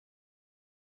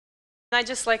I'd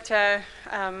just like to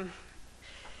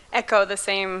echo the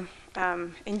same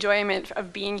enjoyment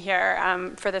of being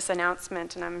here for this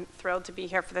announcement, and I'm thrilled to be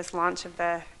here for this launch of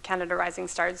the Canada Rising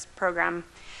Stars program.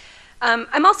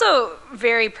 I'm also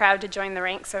very proud to join the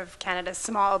ranks of Canada's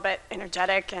small but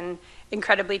energetic and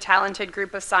incredibly talented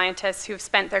group of scientists who've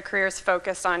spent their careers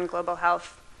focused on global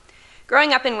health.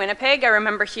 Growing up in Winnipeg, I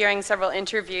remember hearing several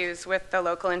interviews with the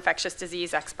local infectious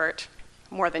disease expert,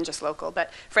 more than just local, but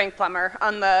Frank Plummer,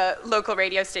 on the local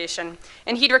radio station.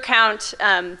 And he'd recount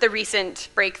the recent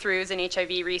breakthroughs in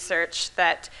HIV research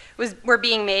that were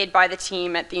being made by the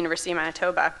team at the University of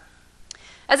Manitoba.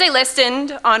 As I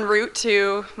listened en route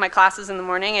to my classes in the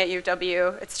morning at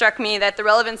UW, it struck me that the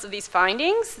relevance of these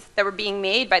findings that were being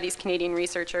made by these Canadian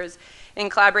researchers in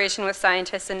collaboration with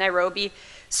scientists in Nairobi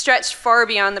stretched far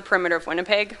beyond the perimeter of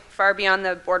Winnipeg, far beyond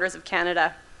the borders of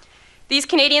Canada. These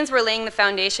Canadians were laying the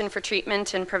foundation for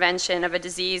treatment and prevention of a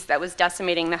disease that was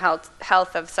decimating the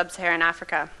health of sub-Saharan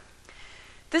Africa.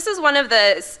 This is one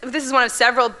of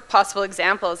several possible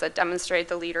examples that demonstrate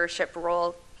the leadership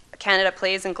role Canada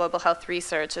plays in global health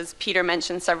research, as Peter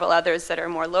mentioned several others that are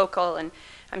more local, and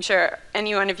I'm sure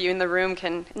any one of you in the room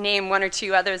can name one or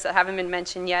two others that haven't been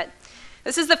mentioned yet.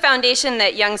 This is the foundation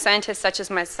that young scientists such as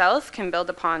myself can build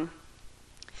upon.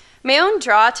 My own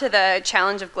draw to the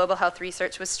challenge of global health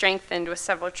research was strengthened with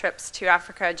several trips to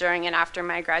Africa during and after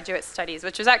my graduate studies,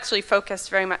 which was actually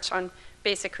focused very much on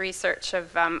basic research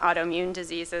of autoimmune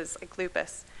diseases like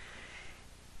lupus.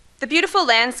 The beautiful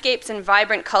landscapes and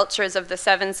vibrant cultures of the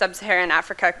 7 sub-Saharan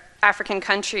African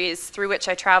countries through which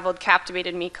I traveled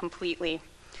captivated me completely.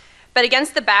 But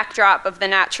against the backdrop of the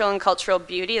natural and cultural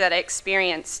beauty that I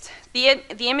experienced, the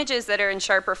images that are in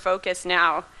sharper focus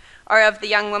now are of the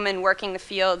young woman working the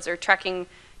fields or trekking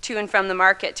to and from the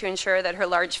market to ensure that her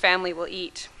large family will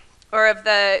eat, or of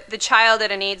the child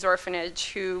at an AIDS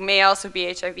orphanage who may also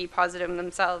be HIV positive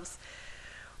themselves,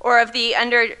 or of the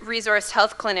under-resourced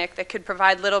health clinic that could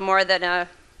provide little more than a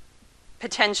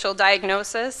potential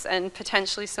diagnosis and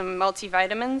potentially some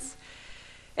multivitamins.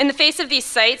 In the face of these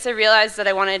sites, I realized that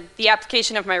I wanted the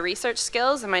application of my research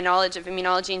skills and my knowledge of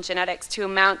immunology and genetics to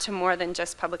amount to more than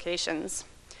just publications.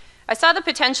 I saw the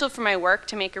potential for my work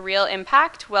to make a real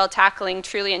impact while tackling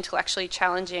truly intellectually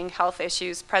challenging health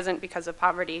issues present because of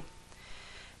poverty.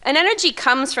 And energy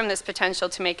comes from this potential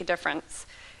to make a difference.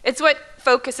 It's what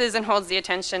focuses and holds the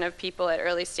attention of people at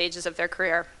early stages of their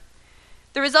career.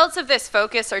 The results of this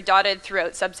focus are dotted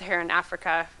throughout sub-Saharan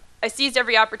Africa. I seized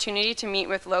every opportunity to meet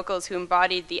with locals who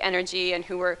embodied the energy and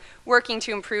who were working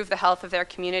to improve the health of their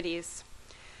communities.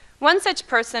 One such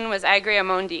person was Aggrey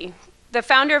Amondi, the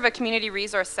founder of a community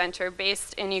resource center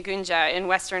based in Ugunja in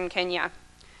western Kenya.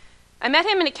 I met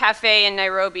him in a cafe in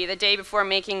Nairobi the day before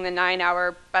making the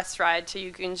 9-hour bus ride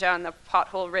to Ugunja on the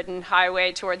pothole-ridden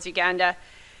highway towards Uganda.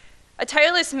 A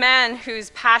tireless man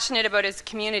who's passionate about his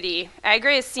community,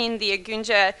 Aggrey has seen the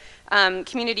Ugunja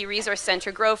Community Resource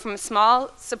Center grow from a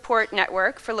small support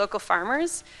network for local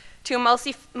farmers to a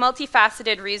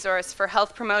multifaceted resource for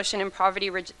health promotion and poverty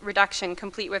reduction,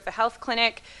 complete with a health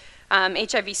clinic,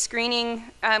 HIV screening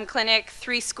clinic,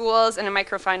 3 schools, and a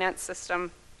microfinance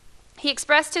system. He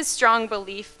expressed his strong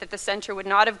belief that the center would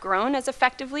not have grown as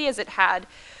effectively as it had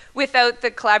without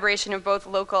the collaboration of both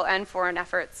local and foreign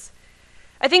efforts.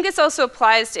 I think this also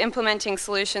applies to implementing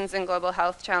solutions in global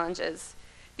health challenges.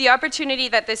 The opportunity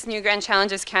that this new Grand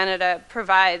Challenges Canada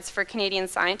provides for Canadian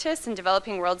scientists and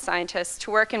developing world scientists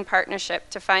to work in partnership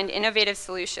to find innovative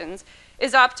solutions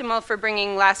is optimal for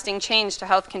bringing lasting change to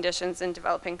health conditions in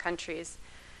developing countries.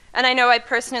 And I know I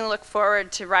personally look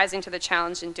forward to rising to the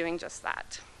challenge and doing just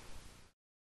that.